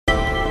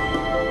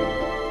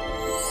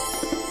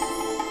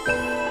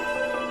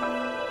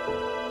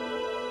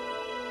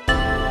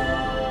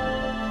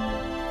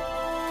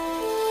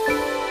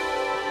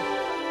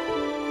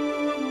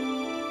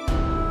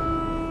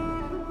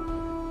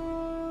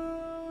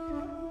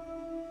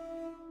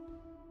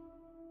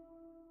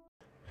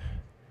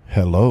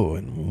Hello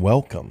and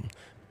welcome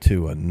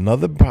to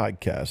another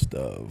podcast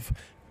of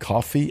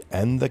Coffee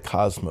and the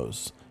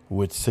Cosmos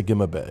with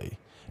Sigma Bay.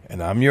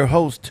 And I'm your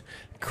host,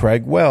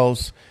 Craig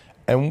Wells,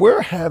 and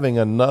we're having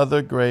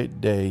another great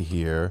day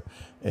here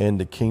in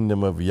the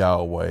kingdom of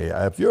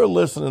Yahweh. If you're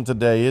listening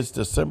today, it's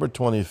December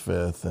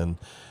 25th, and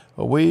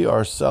we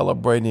are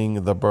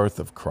celebrating the birth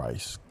of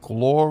Christ.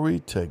 Glory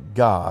to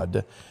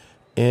God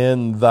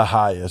in the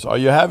highest. Are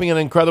you having an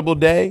incredible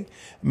day?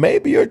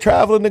 Maybe you're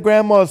traveling to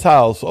grandma's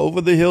house.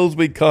 Over the hills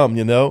we come,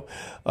 you know.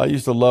 I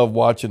used to love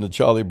watching the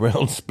Charlie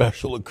Brown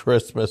special at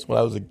Christmas when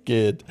I was a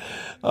kid.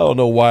 I don't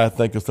know why I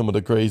think of some of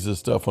the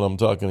craziest stuff when I'm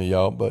talking to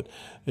y'all, but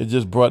it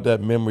just brought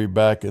that memory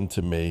back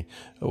into me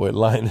with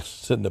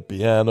Linus and the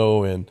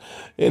piano. And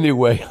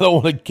anyway, I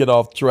don't want to get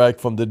off track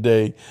from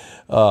today.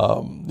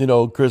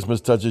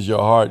 Christmas touches your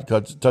heart,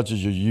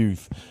 touches your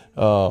youth,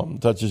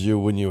 touches you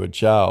when you're a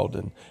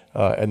child,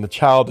 and the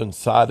child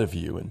inside of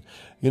you. And,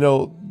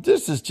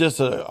 this is just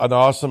an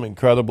awesome,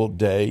 incredible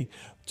day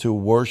to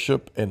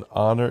worship and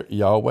honor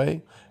Yahweh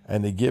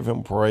and to give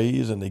him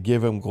praise and to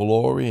give him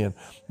glory. And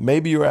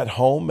maybe you're at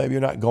home, maybe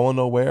you're not going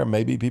nowhere,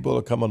 maybe people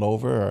are coming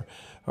over,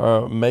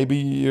 or maybe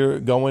you're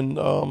going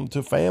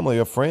to family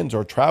or friends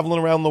or traveling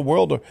around the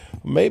world, or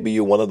maybe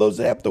you're one of those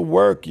that have to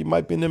work. You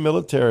might be in the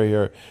military,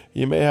 or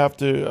you may have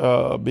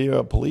to be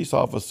a police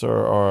officer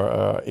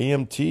or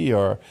EMT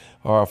or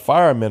a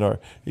fireman, or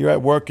you're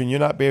at work and you're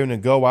not being able to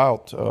go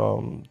out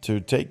to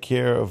take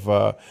care of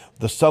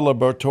the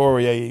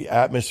celebratory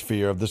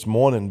atmosphere of this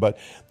morning. But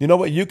you know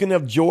what? You can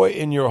have joy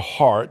in your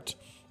heart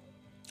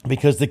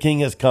because the King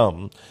has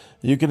come.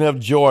 You can have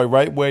joy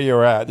right where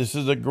you're at. This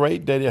is a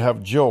great day to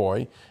have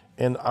joy.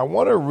 And I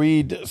want to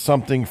read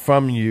something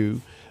from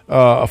you,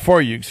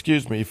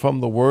 from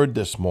the Word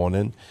this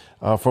morning,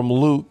 from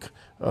Luke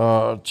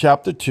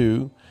chapter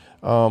 2.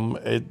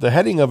 The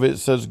heading of it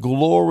says,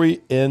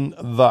 Glory in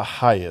the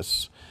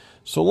Highest.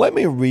 So let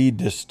me read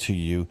this to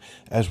you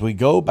as we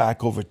go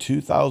back over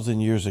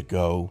 2,000 years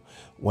ago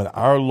when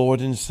our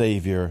Lord and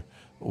Savior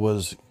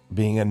was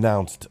being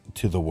announced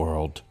to the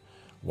world.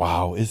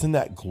 Wow, isn't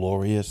that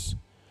glorious?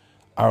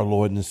 Our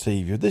Lord and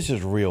Savior. This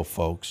is real,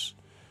 folks.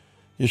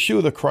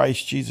 Yeshua the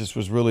Christ, Jesus,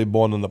 was really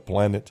born on the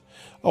planet.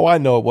 Oh, I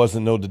know it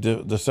wasn't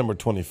December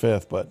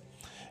 25th, but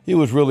he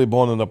was really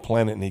born on the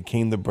planet, and he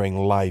came to bring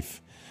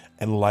life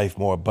and life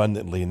more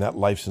abundantly. And that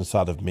life's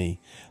inside of me.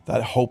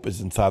 That hope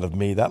is inside of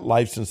me. That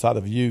life's inside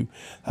of you.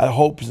 That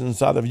hope is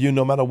inside of you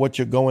no matter what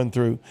you're going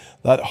through.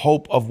 That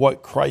hope of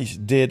what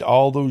Christ did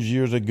all those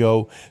years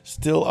ago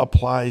still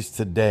applies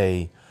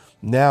today.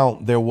 Now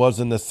there was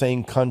in the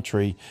same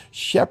country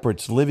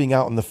shepherds living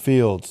out in the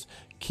fields,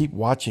 keep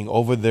watching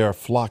over their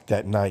flock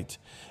that night.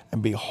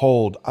 And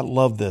behold, I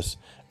love this,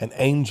 an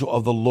angel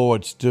of the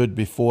Lord stood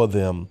before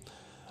them.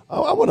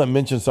 I want to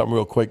mention something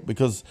real quick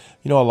because,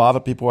 a lot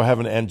of people are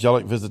having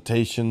angelic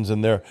visitations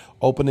and they're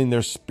opening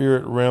their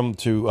spirit realm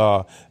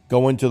to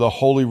go into the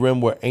holy realm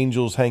where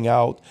angels hang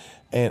out.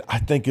 And I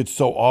think it's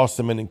so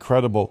awesome and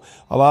incredible.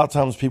 A lot of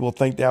times people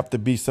think they have to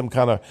be some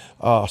kind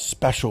of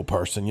special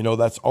person,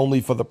 that's only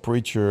for the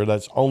preacher,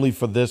 that's only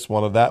for this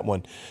one or that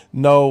one.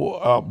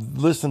 No,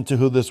 listen to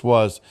who this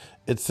was.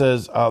 It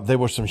says they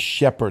were some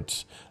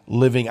shepherds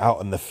living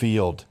out in the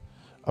field.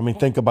 I mean,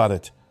 think about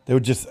it. They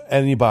were just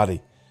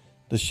anybody.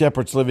 The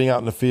shepherds living out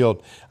in the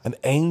field. An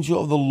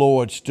angel of the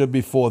Lord stood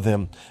before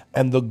them,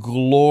 and the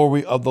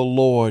glory of the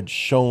Lord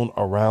shone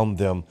around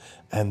them,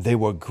 and they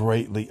were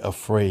greatly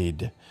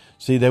afraid.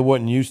 See, they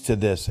weren't used to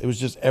this. It was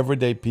just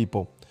everyday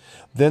people.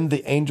 Then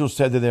the angel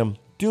said to them,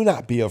 do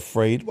not be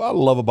afraid. What I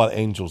love about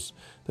angels,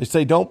 they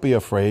say, don't be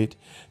afraid.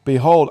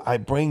 Behold, I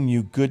bring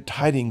you good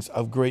tidings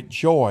of great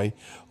joy,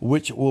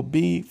 which will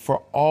be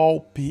for all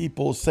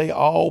people. Say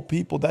all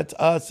people. That's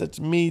us. That's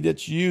me.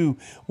 That's you.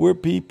 We're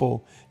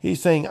people.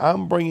 He's saying,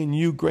 I'm bringing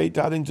you great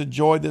tidings of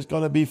joy that's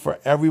going to be for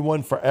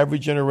everyone, for every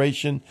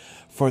generation.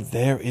 For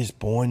there is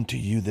born to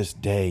you this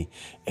day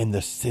in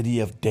the city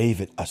of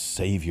David a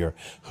Savior,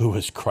 who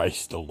is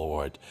Christ the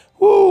Lord.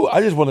 Woo!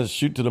 I just want to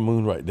shoot to the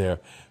moon right there.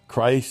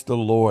 Christ the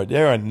Lord.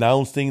 They're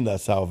announcing the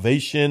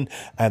salvation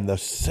and the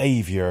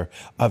Savior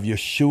of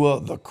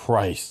Yeshua the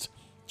Christ,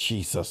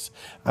 Jesus.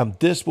 And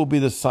this will be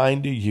the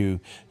sign to you.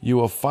 You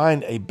will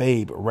find a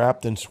babe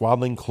wrapped in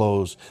swaddling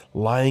clothes,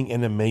 lying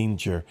in a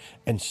manger.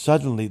 And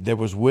suddenly there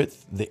was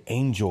with the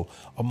angel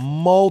a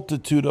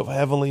multitude of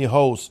heavenly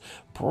hosts,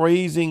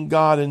 praising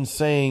God and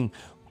saying,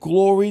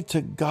 Glory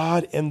to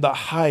God in the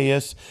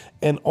highest,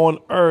 and on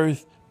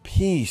earth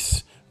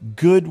peace,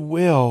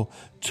 goodwill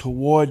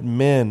toward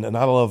men. And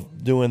I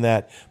love doing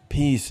that.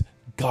 Peace,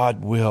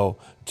 Godwill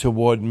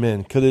toward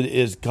men, because it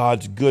is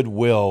God's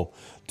goodwill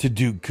to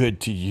do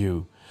good to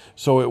you.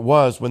 So it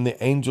was when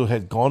the angel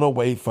had gone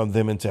away from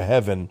them into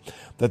heaven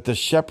that the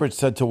shepherds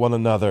said to one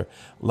another,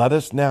 let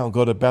us now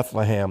go to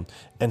Bethlehem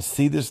and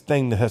see this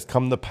thing that has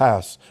come to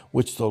pass,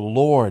 which the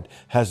Lord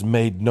has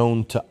made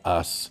known to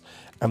us.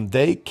 And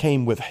they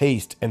came with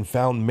haste and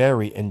found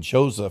Mary and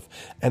Joseph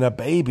and a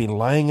baby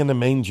lying in a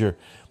manger.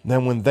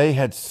 Then when they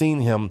had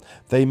seen him,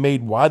 they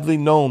made widely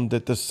known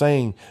that the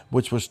saying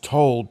which was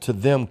told to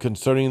them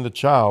concerning the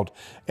child.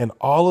 And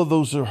all of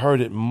those who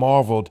heard it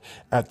marveled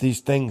at these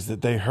things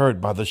that they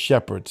heard by the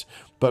shepherds.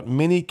 But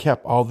many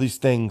kept all these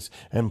things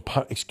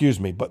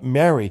but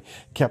Mary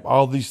kept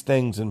all these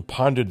things and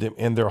pondered them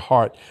in their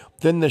heart.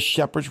 Then the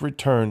shepherds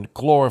returned,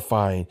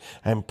 glorifying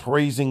and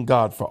praising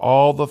God for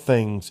all the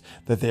things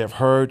that they have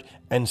heard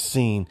and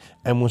seen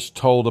and was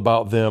told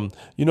about them.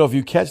 You know, if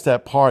you catch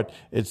that part,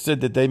 it said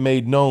that they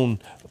made known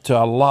to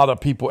a lot of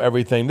people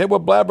everything. They were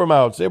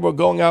blabbermouths. They were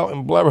going out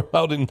and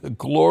blabbermouthing the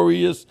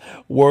glorious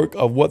work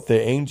of what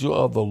the angel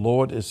of the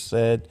Lord has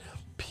said.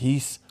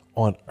 Peace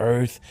on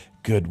earth,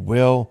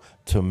 goodwill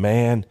to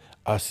man.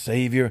 A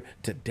Savior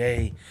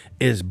today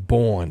is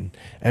born.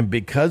 And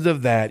because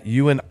of that,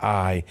 you and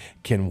I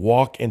can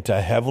walk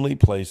into heavenly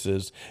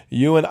places.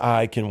 You and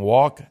I can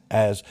walk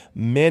as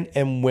men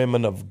and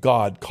women of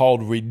God,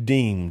 called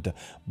redeemed,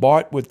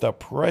 bought with the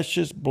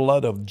precious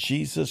blood of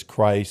Jesus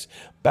Christ,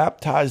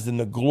 baptized in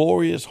the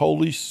glorious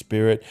Holy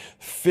Spirit,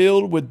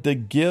 filled with the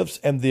gifts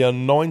and the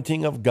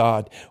anointing of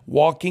God,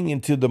 walking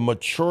into the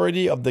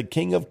maturity of the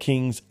King of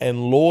Kings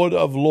and Lord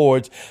of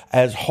Lords,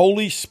 as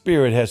Holy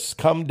Spirit has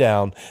come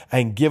down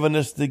and given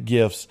us the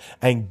gifts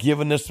and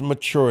given us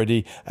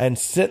maturity and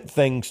sent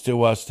things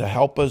to us to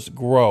help us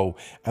grow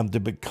and to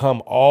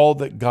become all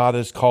that God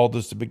has called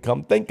us to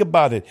become. Think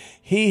about it.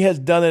 He has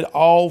done it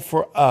all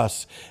for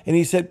us. And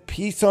he said,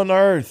 peace on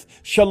earth.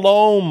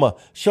 Shalom.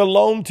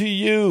 Shalom to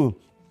you.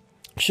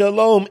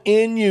 Shalom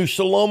in you,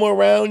 shalom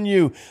around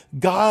you.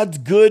 God's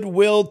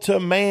goodwill to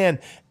man.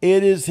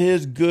 It is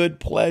his good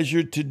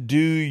pleasure to do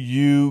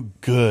you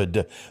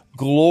good.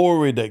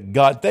 Glory to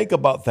God. Think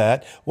about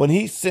that. When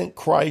he sent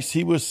Christ,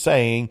 he was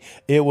saying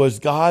it was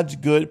God's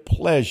good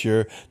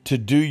pleasure to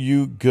do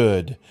you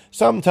good.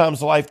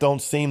 Sometimes life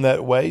don't seem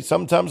that way.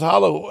 Sometimes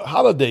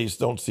holidays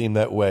don't seem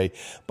that way.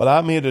 But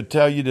I'm here to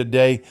tell you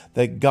today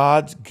that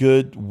God's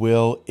good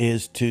will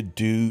is to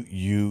do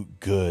you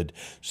good.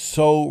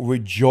 So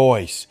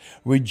rejoice.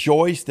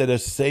 Rejoice that a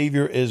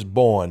Savior is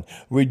born.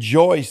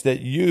 Rejoice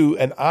that you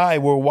and I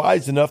were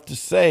wise enough to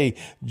say,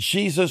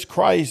 Jesus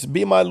Christ,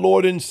 be my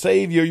Lord and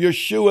Savior.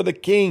 Yeshua the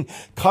King,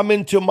 come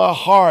into my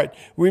heart.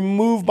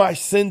 Remove my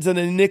sins and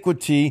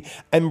iniquity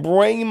and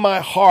bring my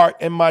heart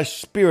and my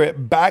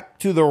spirit back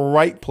to the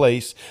right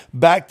place,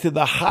 back to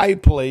the high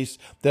place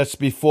that's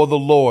before the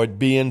Lord,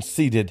 being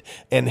seated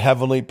in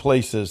heavenly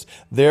places.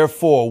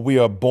 Therefore, we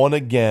are born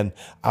again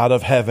out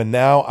of heaven.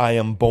 Now I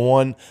am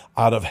born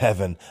out of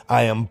heaven.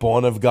 I am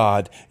born of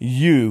God.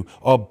 You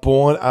are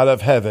born out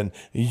of heaven.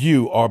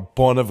 You are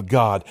born of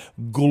God.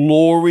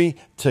 Glory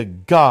to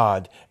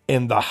God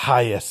in the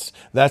highest.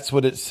 That's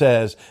what it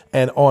says.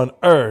 And on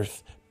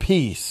earth,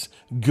 peace,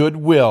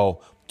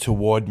 goodwill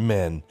toward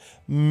men.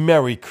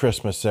 Merry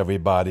Christmas,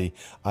 everybody.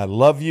 I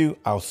love you.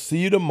 I'll see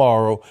you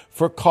tomorrow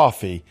for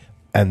Coffee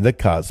and the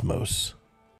Cosmos.